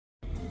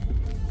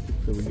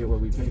So we get what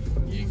we pay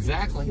for.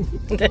 Exactly.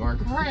 You are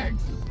correct.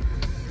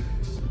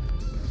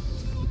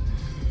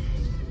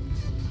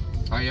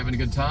 Are you having a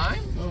good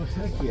time? Oh,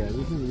 heck yeah.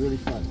 This is really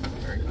fun.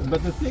 Very good.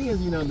 But the thing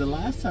is, you know, the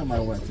last time I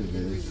went to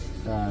this,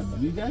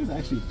 you guys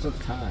actually took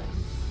time.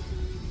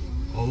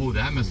 Oh,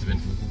 that must have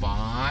been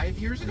 5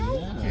 years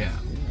ago? Yeah.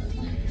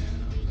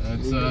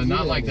 It's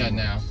not like that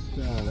now.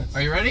 No,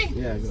 Are you ready?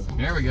 Yeah, go.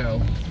 There we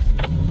go.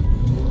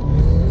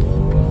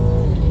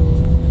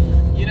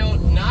 You know,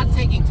 not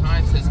taking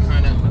times has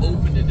kind of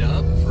opened it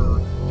up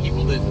for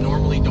people that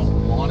normally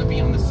don't want to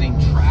be on the same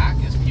track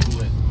as people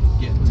that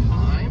get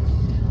time.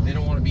 They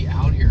don't want to be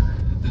out here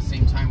at the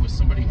same time with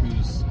somebody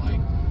who's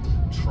like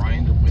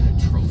trying to win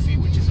a trophy,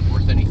 which isn't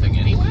worth anything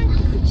anyway.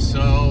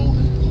 So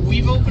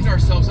we've opened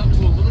ourselves up to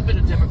a little bit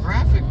of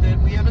demographic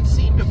that we haven't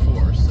seen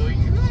before. So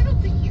I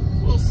don't think you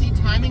will see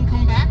timing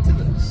come back to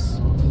this.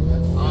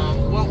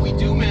 What we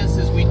do miss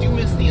is we do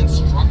miss the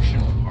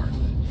instructional part of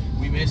it.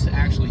 We miss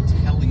actually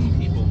telling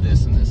people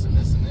this and this and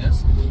this and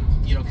this.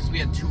 You know, because we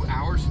had 2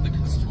 hours with the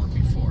customer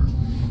before,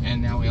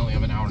 and now we only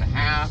have an hour and a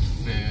half,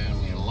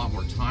 and we had a lot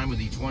more time with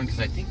each one because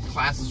I think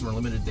classes were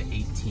limited to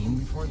 18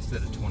 before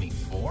instead of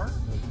 24.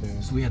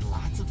 Okay. So we had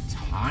lots of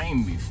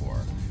time before.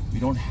 We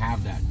don't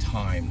have that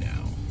time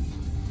now.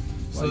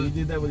 Well, you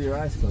did that with your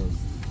eyes closed.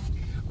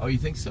 Oh, you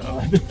think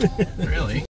so? Really?